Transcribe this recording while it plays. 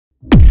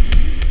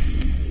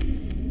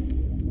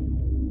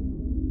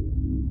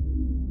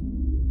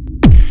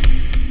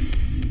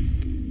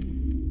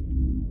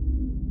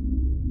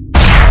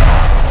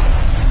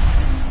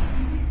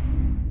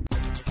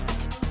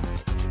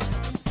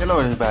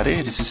Hello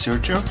everybody, this is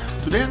Sergio.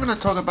 Today I'm going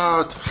to talk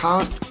about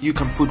how you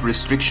can put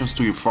restrictions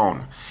to your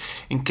phone.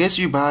 In case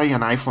you buy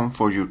an iPhone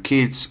for your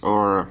kids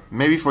or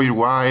maybe for your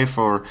wife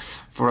or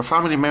for a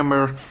family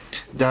member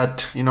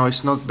that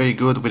is not very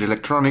good with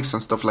electronics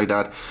and stuff like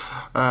that,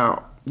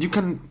 you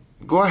can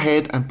go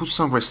ahead and put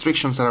some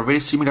restrictions that are very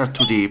similar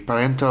to the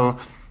parental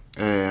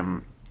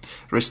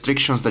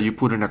restrictions that you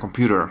put in a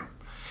computer.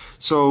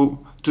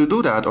 So to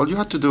do that, all you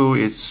have to do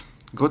is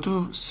go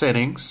to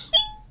settings,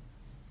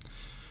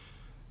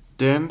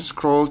 then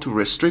scroll to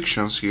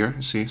restrictions here.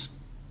 You see,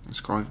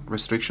 scroll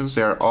restrictions,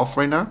 they are off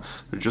right now.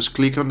 So just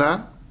click on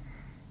that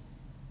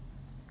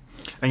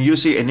and you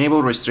see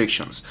enable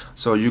restrictions.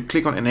 So you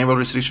click on enable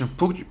restriction,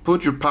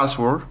 put your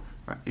password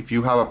if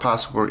you have a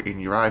password in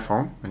your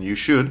iPhone, and you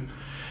should,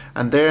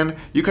 and then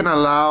you can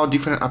allow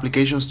different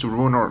applications to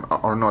run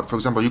or not. For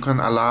example, you can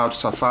allow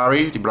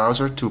Safari, the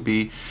browser,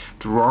 to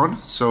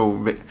run,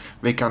 so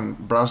they can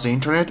browse the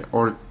internet,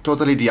 or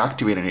totally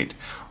deactivating it.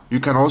 You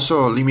can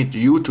also limit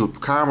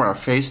YouTube, camera,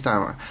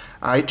 FaceTime,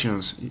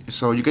 iTunes,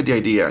 so you get the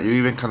idea. You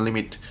even can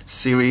limit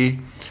Siri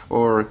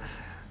or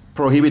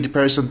prohibit the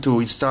person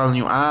to install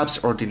new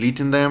apps or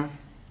deleting them.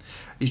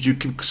 If you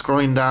keep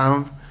scrolling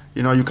down,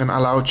 you can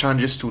allow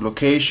changes to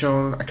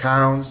location,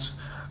 accounts,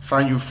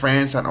 find your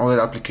friends and other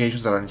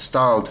applications that are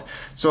installed.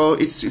 So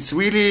it's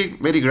really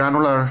very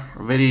granular,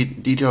 very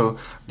detailed,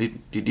 the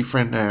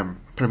different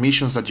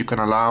permissions that you can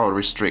allow or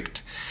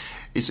restrict.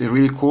 It's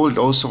really cool. It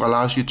also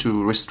allows you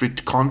to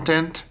restrict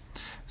content.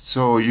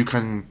 So you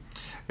can,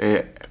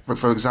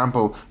 for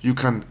example, you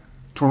can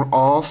turn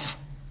off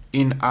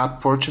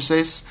in-app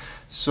purchases.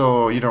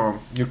 So your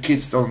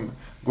kids don't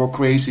go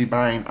crazy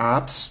buying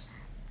apps,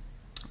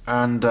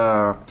 and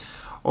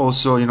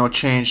also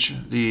change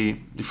the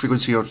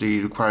frequency of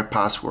the required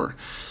password.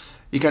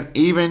 You can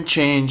even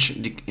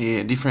change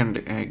the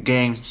different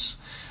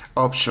games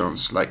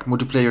options, like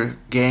multiplayer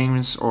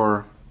games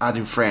or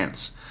adding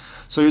friends.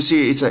 So you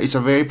see, it's a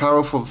very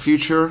powerful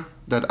feature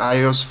that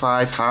iOS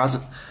 5 has,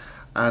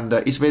 and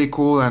it's very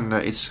cool, and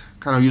it's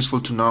kind of useful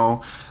to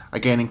know,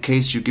 again, in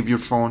case you give your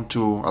phone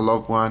to a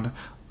loved one,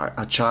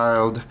 a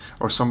child,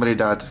 or somebody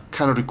that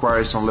kind of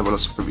requires some level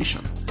of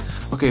supervision.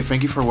 Okay,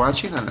 thank you for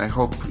watching, and I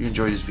hope you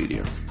enjoyed this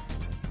video.